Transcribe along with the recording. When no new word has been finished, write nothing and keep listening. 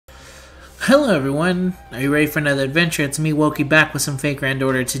Hello everyone, are you ready for another adventure? It's me, Woki, back with some fake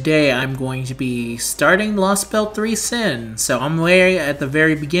granddaughter. Today I'm going to be starting Lostbelt 3 Sin. So I'm way at the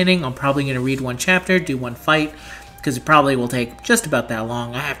very beginning. I'm probably going to read one chapter, do one fight, because it probably will take just about that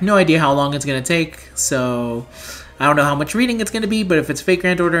long. I have no idea how long it's going to take, so I don't know how much reading it's going to be, but if it's fake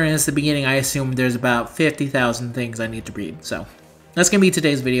granddaughter and it's the beginning, I assume there's about 50,000 things I need to read. So that's going to be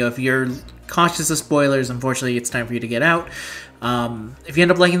today's video. If you're cautious of spoilers, unfortunately it's time for you to get out. If you end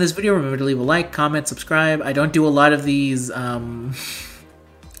up liking this video, remember to leave a like, comment, subscribe. I don't do a lot of these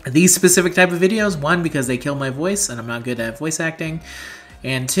specific type of videos. One, because they kill my voice, and I'm not good at voice acting.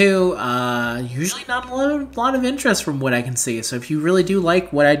 And two, usually not a lot of interest from what I can see. So if you really do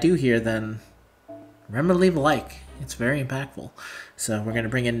like what I do here, then remember to leave a like. It's very impactful. So we're going to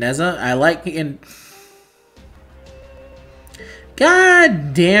bring in Neza. I like in...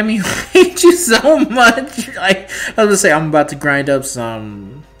 God damn you, I hate you so much. I was gonna say I'm about to grind up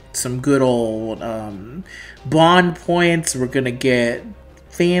some good old bond points. We're gonna get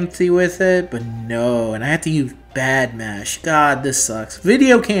fancy with it, but no, and I have to use bad mash. God, this sucks.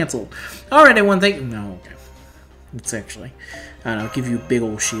 Video canceled. Alright, I want to thank... No, okay. It's actually... I don't know, give you a big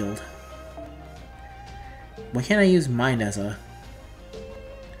old shield. Why can't I use mine as a...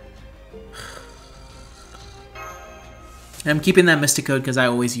 I'm keeping that mystic code because I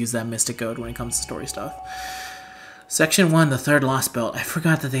always use that mystic code when it comes to story stuff. Section 1, the third Lostbelt. I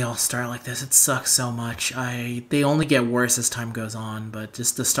forgot that they all start like this. It sucks so much. They only get worse as time goes on, but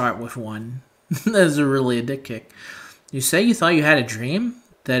just to start with one, that's really a dick kick. You say you thought you had a dream?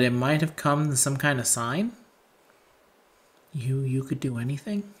 That it might have come to some kind of sign? You could do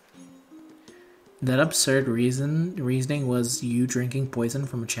anything? That absurd reasoning was you drinking poison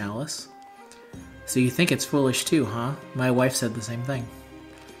from a chalice? So you think it's foolish too, huh? My wife said the same thing.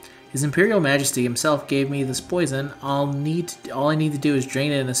 His Imperial Majesty himself gave me this poison. All I need to do is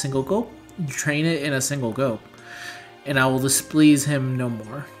drain it in a single gulp. Drain it in a single gulp, and I will displease him no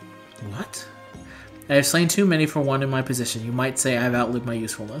more. What? I have slain too many for one in my position. You might say I have outlived my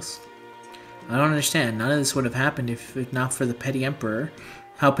usefulness. I don't understand. None of this would have happened if not for the petty Emperor.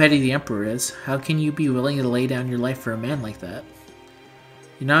 How petty the Emperor is. How can you be willing to lay down your life for a man like that?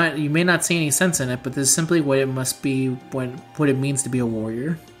 You may not see any sense in it, but this is simply what it must be, what it means to be a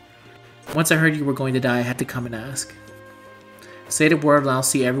warrior. Once I heard you were going to die, I had to come and ask. Say the word and I'll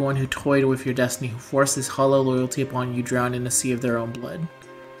see everyone who toyed with your destiny, who forced this hollow loyalty upon you, drown in a sea of their own blood.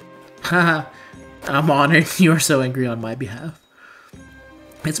 Haha, I'm honored you are so angry on my behalf.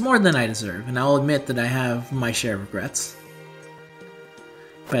 It's more than I deserve, and I'll admit that I have my share of regrets.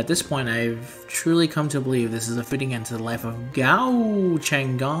 But at this point, I've truly come to believe this is a fitting end to the life of Gao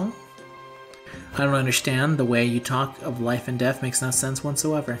Changgong. I don't understand. The way you talk of life and death makes no sense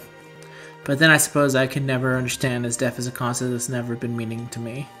whatsoever. But then I suppose I could never understand, as death is a concept that's never been meaning to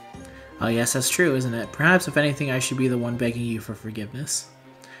me. Oh yes, that's true, isn't it? Perhaps, if anything, I should be the one begging you for forgiveness.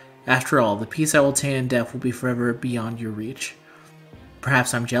 After all, the peace I will attain in death will be forever beyond your reach.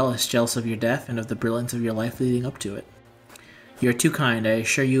 Perhaps I'm jealous of your death and of the brilliance of your life leading up to it. You're too kind. I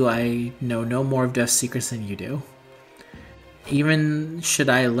assure you I know no more of death's secrets than you do. Even should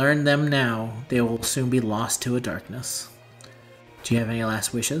I learn them now, they will soon be lost to a darkness. Do you have any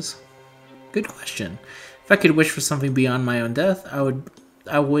last wishes? Good question. If I could wish for something beyond my own death,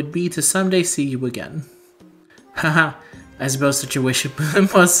 I would be to someday see you again. Haha, I suppose such a wish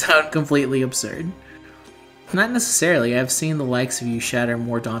must sound completely absurd. Not necessarily. I've seen the likes of you shatter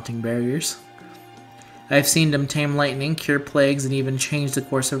more daunting barriers. I've seen them tame lightning, cure plagues, and even change the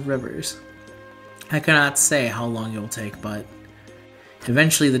course of rivers. I cannot say how long it will take, but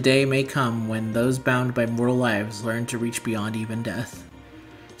eventually the day may come when those bound by mortal lives learn to reach beyond even death.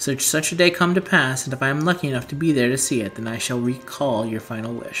 Should such a day come to pass, and if I am lucky enough to be there to see it, then I shall recall your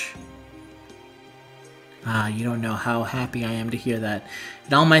final wish. Ah, you don't know how happy I am to hear that.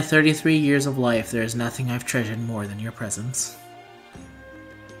 In all my 33 years of life, there is nothing I've treasured more than your presence.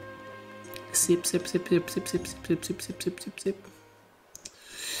 Sip, sip, sip, sip, sip, sip, sip, sip, sip, sip, sip, sip, sip.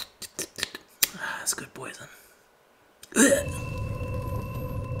 That's good poison.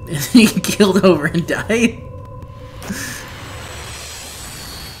 He killed over and died.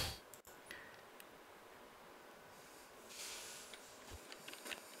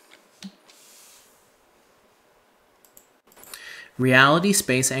 Reality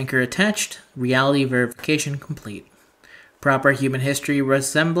space anchor attached. Reality verification complete. Proper human history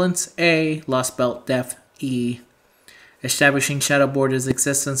resemblance A. Lostbelt def E. Establishing shadow border's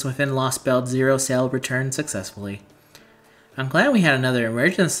existence within Lostbelt 0 cell returned successfully. I'm glad we had another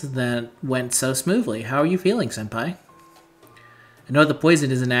emergence that went so smoothly. How are you feeling, Senpai? I know the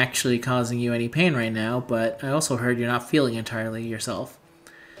poison isn't actually causing you any pain right now, but I also heard you're not feeling entirely yourself.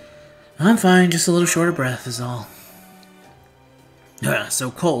 I'm fine, just a little short of breath is all. So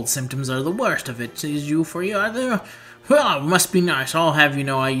cold symptoms are the worst of it. Is you for you, are there? Well, it must be nice. I'll have you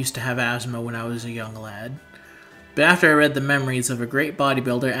know I used to have asthma when I was a young lad. But after I read the memories of a great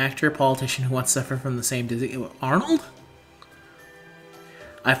bodybuilder, actor, politician who once suffered from the same disease... Arnold?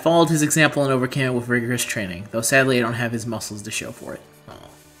 I followed his example and overcame it with rigorous training, though sadly I don't have his muscles to show for it. Oh.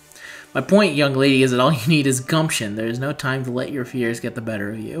 My point, young lady, is that all you need is gumption. There is no time to let your fears get the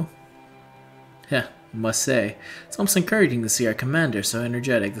better of you. Yeah, I must say, it's almost encouraging to see our commander so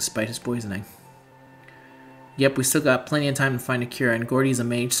energetic despite his poisoning. Yep, we still got plenty of time to find a cure, and Gordy's a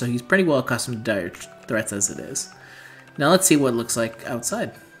mage, so he's pretty well accustomed to dire threats as it is. Now let's see what it looks like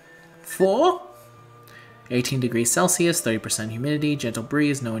outside. 18 degrees Celsius, 30% humidity, gentle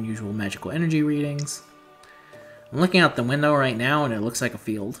breeze, no unusual magical energy readings. I'm looking out the window right now, and it looks like a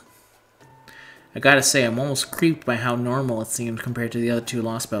field. I gotta say, I'm almost creeped by how normal it seemed compared to the other two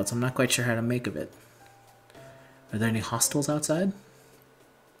Lostbelts. I'm not quite sure how to make of it. Are there any hostiles outside?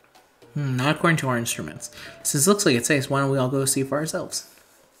 Not according to our instruments. Since it looks like it's safe, why don't we all go see for ourselves?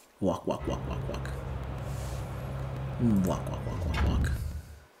 Walk, walk, walk, walk, walk. Walk, walk, walk, walk, walk.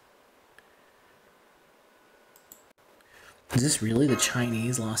 Is this really the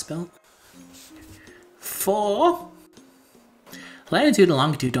Chinese Lostbelt? 4. Latitude and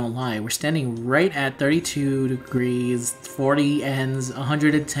longitude don't lie. We're standing right at 32 degrees, 40 ends,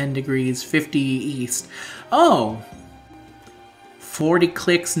 110 degrees, 50 east. Oh! 40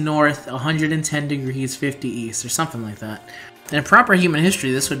 clicks north, 110 degrees, 50 east, or something like that. In proper human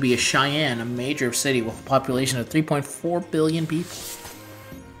history, this would be a Cheyenne, a major city with a population of 3.4 billion people.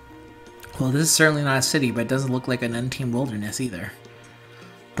 Well, this is certainly not a city, but it doesn't look like an untamed wilderness either.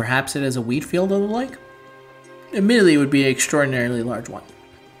 Perhaps it is a wheat field of the like? Admittedly, it would be an extraordinarily large one.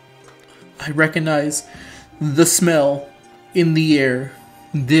 I recognize the smell in the air.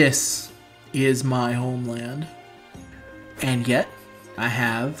 This is my homeland. And yet, I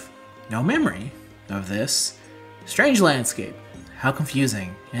have no memory of this strange landscape. How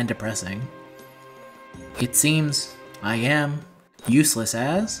confusing and depressing. It seems I am useless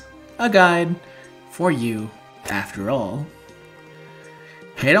as a guide for you, after all.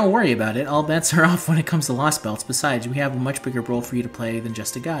 Hey, don't worry about it. All bets are off when it comes to Lostbelts. Besides, we have a much bigger role for you to play than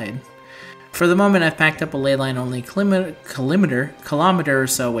just a guide. For the moment, I've packed up a ley line only kilometer or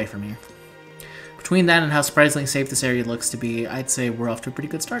so away from here. Between that and how surprisingly safe this area looks to be, I'd say we're off to a pretty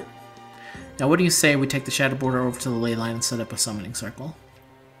good start. Now, what do you say we take the Shadow Border over to the ley line and set up a summoning circle?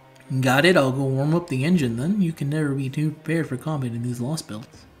 Got it. I'll go warm up the engine then. You can never be too prepared for combat in these Lostbelts.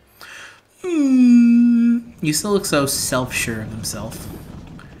 You still look so self-sure of himself.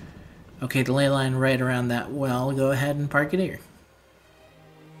 Okay, the ley line right around that well. Go ahead and park it here.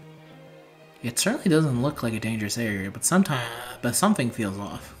 It certainly doesn't look like a dangerous area, but something feels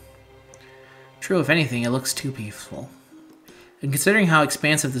off. True, if anything, it looks too peaceful. And considering how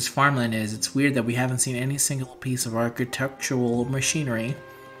expansive this farmland is, it's weird that we haven't seen any single piece of architectural machinery.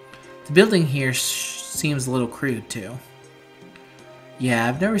 The building here seems a little crude, too. Yeah,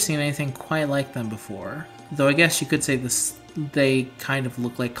 I've never seen anything quite like them before. Though I guess you could say they kind of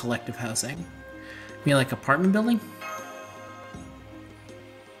look like collective housing. You mean like apartment building?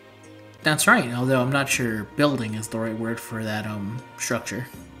 That's right, although I'm not sure building is the right word for that structure.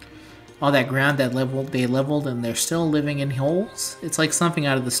 All that ground that they leveled and they're still living in holes? It's like something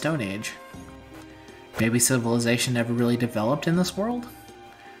out of the Stone Age. Maybe civilization never really developed in this world?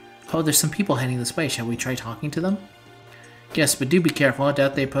 Oh, there's some people heading this way. Shall we try talking to them? Yes, but do be careful. I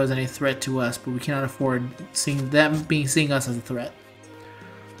doubt they pose any threat to us, but we cannot afford seeing us as a threat.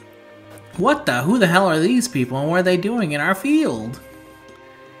 What the? Who the hell are these people and what are they doing in our field?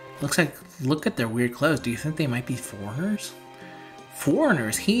 Look at their weird clothes. Do you think they might be foreigners?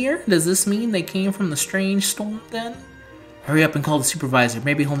 Foreigners here? Does this mean they came from the strange storm then? Hurry up and call the supervisor.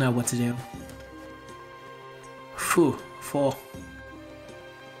 Maybe he'll know what to do. Phew. At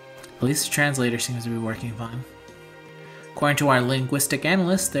least the translator seems to be working fine. According to our linguistic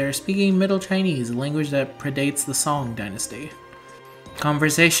analyst, they're speaking Middle Chinese, a language that predates the Song dynasty.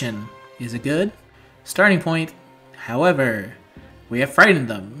 Conversation is a good starting point. However, we have frightened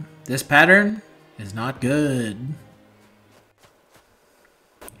them. This pattern is not good.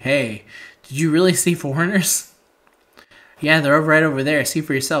 Hey, did you really see foreigners? Yeah, they're right over there. See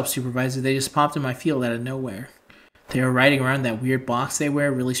for yourself, Supervisor. They just popped in my field out of nowhere. They were riding around that weird box they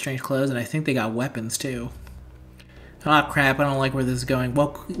wear, really strange clothes, and I think they got weapons too. Oh crap, I don't like where this is going.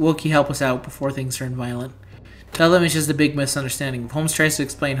 Wookie, help us out before things turn violent. Tell them it's just a big misunderstanding. If Holmes tries to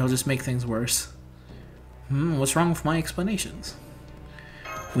explain, he'll just make things worse. What's wrong with my explanations?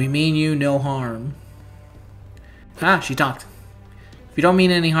 We mean you no harm. Ah, she talked. If you don't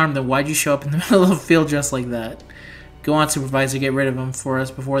mean any harm, then why'd you show up in the middle of the field dressed like that? Go on, Supervisor, get rid of them for us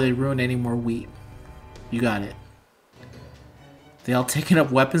before they ruin any more wheat. You got it. They all taking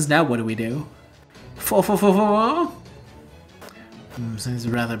up weapons now? What do we do? Seems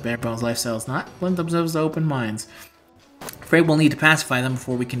rather bare bones lifestyles not lend themselves to open minds. Afraid we'll need to pacify them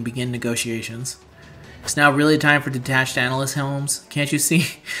before we can begin negotiations. It's now really time for detached analyst homes. Can't you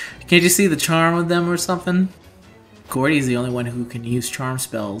see the charm of them or something? Gordy's the only one who can use charm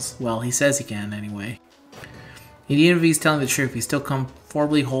spells. Well, he says he can anyway. And even if he's telling the truth, he's still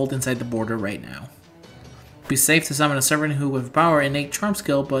comfortably holed inside the border right now. It'd be safe to summon a servant who with power innate charm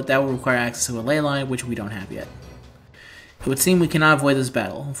skill, but that would require access to a ley line, which we don't have yet. It would seem we cannot avoid this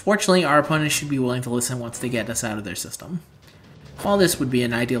battle. Unfortunately, our opponents should be willing to listen once they get us out of their system. While this would be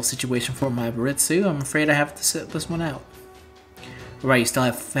an ideal situation for my Baritsu, I'm afraid I have to sit this one out. Right, you still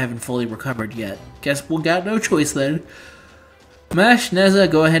haven't fully recovered yet. Guess we'll got no choice then. Mash,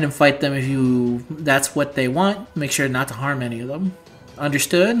 Neza, go ahead and fight them if that's what they want. Make sure not to harm any of them.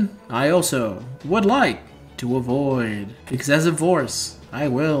 Understood? I also would like to avoid excessive force. I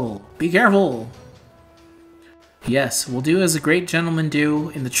will. Be careful. Yes, we'll do as a great gentleman do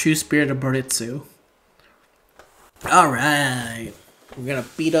in the true spirit of Baritsu. Alright. We're gonna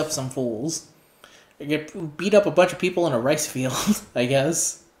beat up some fools. We're gonna beat up a bunch of people in a rice field, I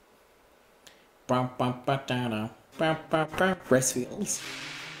guess. Rice fields.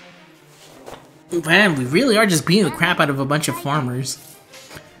 Man, we really are just beating the crap out of a bunch of farmers.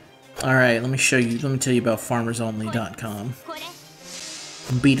 Alright, let me tell you about farmersonly.com.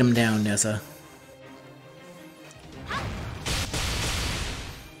 Beat them down, Nessa.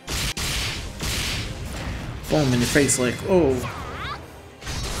 Boom in your face like, oh.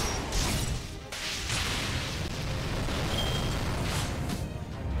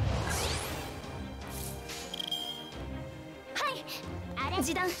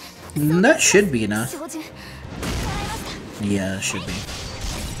 That should be enough. Yeah, it should be.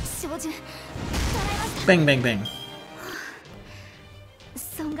 Bang, bang, bang.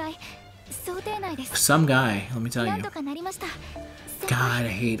 Some guy, let me tell you. God, I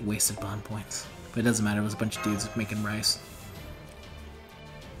hate wasted bond points. But it doesn't matter, it was a bunch of dudes making rice.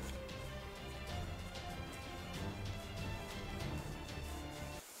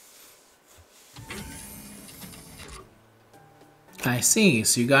 I see,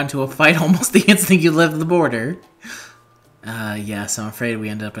 so you got into a fight almost the instant you left the border. Yeah, so I'm afraid we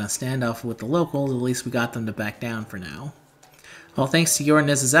ended up in a standoff with the locals. At least we got them to back down for now. Well, thanks to your and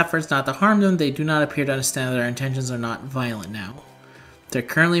Niz's efforts not to harm them, they do not appear to understand that our intentions are not violent now. They're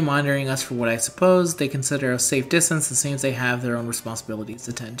currently monitoring us for what I suppose they consider a safe distance. It seems they have their own responsibilities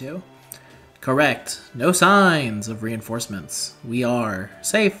to tend to. Correct. No signs of reinforcements. We are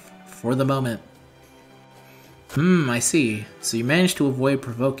safe for the moment. I see. So you managed to avoid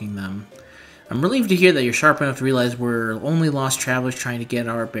provoking them. I'm relieved to hear that you're sharp enough to realize we're only lost travelers trying to get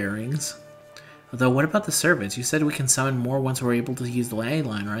our bearings. Although, what about the servants? You said we can summon more once we're able to use the ley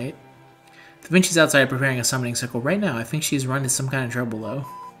line, right? Da Vinci's outside preparing a summoning circle right now. I think she's run into some kind of trouble, though.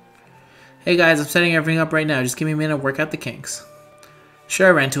 Hey guys, I'm setting everything up right now. Just give me a minute to work out the kinks. Sure,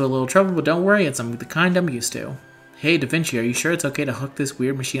 I ran into a little trouble, but don't worry, it's the kind I'm used to. Hey, Da Vinci, are you sure it's okay to hook this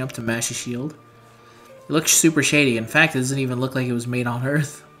weird machine up to Mash's shield? It looks super shady. In fact, it doesn't even look like it was made on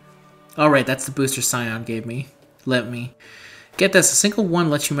Earth. Alright, that's the booster Scion gave me. Let me. Get this, a single one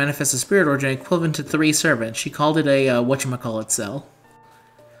lets you manifest a spirit origin equivalent to 3 servants. She called it a, whatchamacallit cell.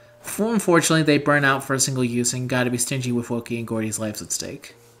 Unfortunately, they burn out for a single use and gotta be stingy with Wookiee and Gordy's lives at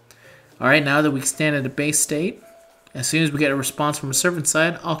stake. Alright, now that we stand at a base state, as soon as we get a response from a servant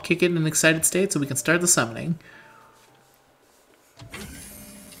side, I'll kick it in an excited state so we can start the summoning.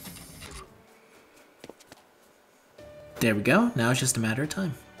 There we go, now it's just a matter of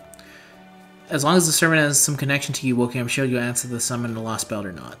time. As long as the servant has some connection to you, Wookiee, I'm sure you'll answer the summon to Lostbelt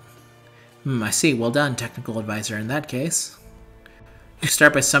or not. I see, well done, technical advisor, in that case. You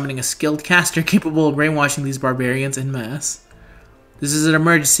start by summoning a skilled caster capable of brainwashing these barbarians en masse. This is an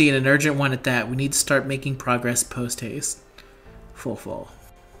emergency and an urgent one at that. We need to start making progress post-haste. Full.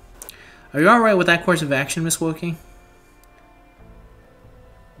 Are you alright with that course of action, Miss Wookiee?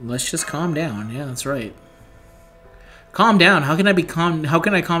 Let's just calm down. Yeah, that's right. Calm down. How can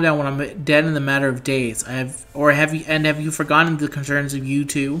I calm down when I'm dead in the matter of days? Have you forgotten the concerns of you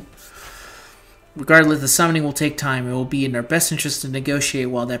two? Regardless, the summoning will take time. It will be in our best interest to negotiate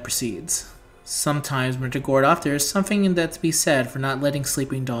while that proceeds. Sometimes, Mr. Gordoff, there is something that to be said for not letting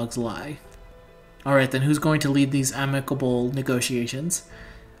sleeping dogs lie. Alright then, who's going to lead these amicable negotiations?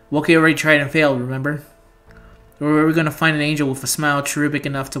 Wookiee already tried and failed, remember? Or are we going to find an angel with a smile cherubic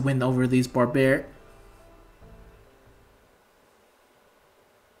enough to win over these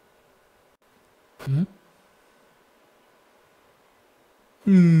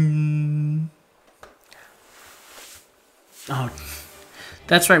Oh,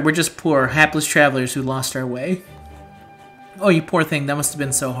 that's right. We're just poor, hapless travelers who lost our way. Oh, you poor thing. That must have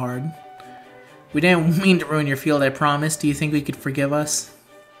been so hard. We didn't mean to ruin your field, I promise. Do you think we could forgive us?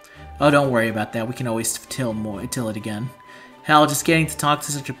 Oh, don't worry about that. We can always till it again. Hell, just getting to talk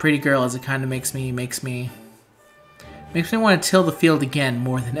to such a pretty girl as it kind of makes me want to till the field again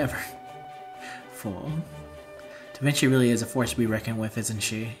more than ever. Fool. Da Vinci really is a force to be reckoned with, isn't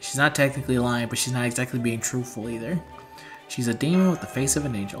she? She's not technically lying, but she's not exactly being truthful either. She's a demon with the face of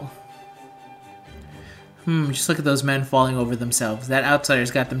an angel. Just look at those men falling over themselves. That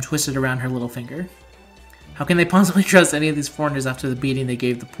outsider's got them twisted around her little finger. How can they possibly trust any of these foreigners after the beating they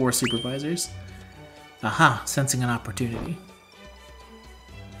gave the poor supervisors? Aha, sensing an opportunity.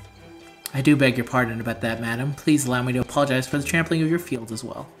 I do beg your pardon about that, madam. Please allow me to apologize for the trampling of your fields as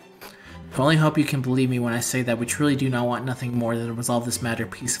well. I only hope you can believe me when I say that we truly do not want nothing more than to resolve this matter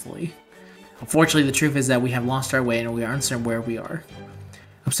peacefully. Unfortunately, the truth is that we have lost our way and we are uncertain where we are.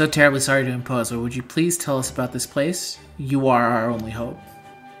 I'm so terribly sorry to impose, but would you please tell us about this place? You are our only hope.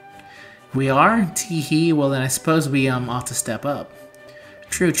 We are? Tee-hee, well then I suppose we ought to step up.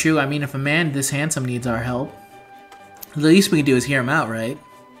 True, I mean if a man this handsome needs our help, the least we can do is hear him out, right?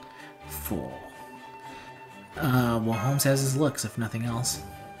 Fool. Well, Holmes has his looks, if nothing else.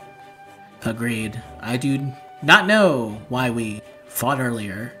 Agreed. I do not know why we fought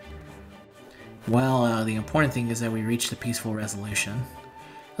earlier. Well, the important thing is that we reached a peaceful resolution.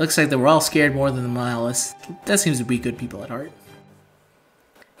 Looks like that we're all scared more than the malice. That seems to be good people at heart.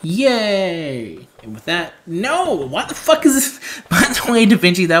 Yay! And with that, no! What the fuck is this? By the way, Da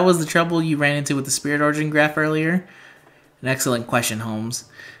Vinci, that was the trouble you ran into with the spirit origin graph earlier? An excellent question, Holmes.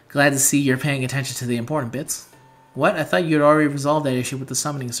 Glad to see you're paying attention to the important bits. What? I thought you had already resolved that issue with the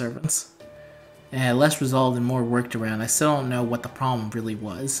summoning servants. Less resolved and more worked around. I still don't know what the problem really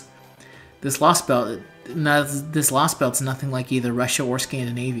was. This Lostbelt's nothing like either Russia or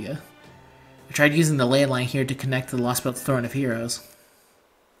Scandinavia. I tried using the ley line here to connect to the Lostbelt's Throne of Heroes,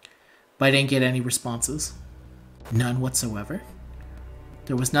 but I didn't get any responses. None whatsoever.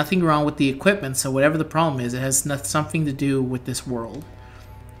 There was nothing wrong with the equipment, so whatever the problem is, it has something to do with this world.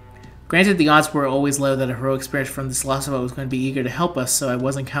 Granted, the odds were always low that a heroic spirit from this Lostbelt was going to be eager to help us, so I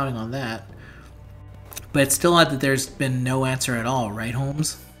wasn't counting on that. But it's still odd that there's been no answer at all, right,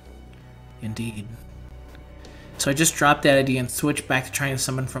 Holmes? Indeed. So I just dropped that idea and switched back to trying to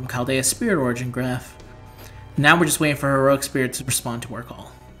summon from Chaldea's spirit origin graph. Now we're just waiting for heroic spirits to respond to our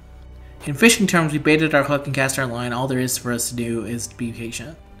call. In fishing terms, we baited our hook and cast our line. All there is for us to do is to be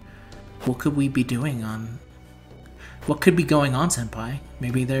patient. What could we be doing on... What could be going on, Senpai?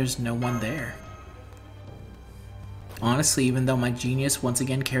 Maybe there's no one there. Honestly, even though my genius once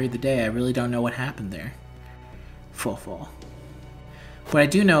again carried the day, I really don't know what happened there. Full. What I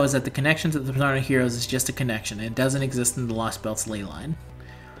do know is that the connection to the Throne of Heroes is just a connection, and it doesn't exist in the Lostbelt's ley line.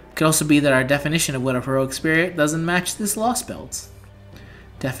 It could also be that our definition of what a heroic spirit doesn't match this Lostbelt's.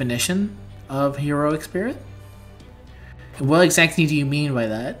 Definition of heroic spirit? What exactly do you mean by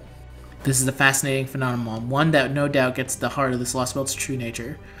that? This is a fascinating phenomenon, one that no doubt gets to the heart of this Lostbelt's true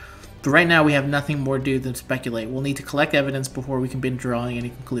nature. But right now we have nothing more to do than speculate. We'll need to collect evidence before we can begin drawing any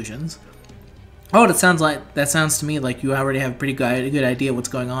conclusions. Oh, that sounds to me like you already have a pretty good idea what's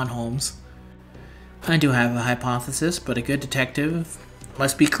going on, Holmes. I do have a hypothesis, but a good detective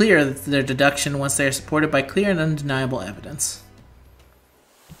must be clear that their deduction once they are supported by clear and undeniable evidence.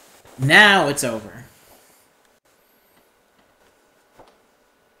 Now it's over.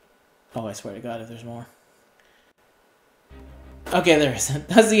 Oh, I swear to God if there's more. Okay, there isn't.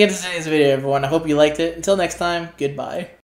 That's the end of today's video, everyone. I hope you liked it. Until next time, goodbye.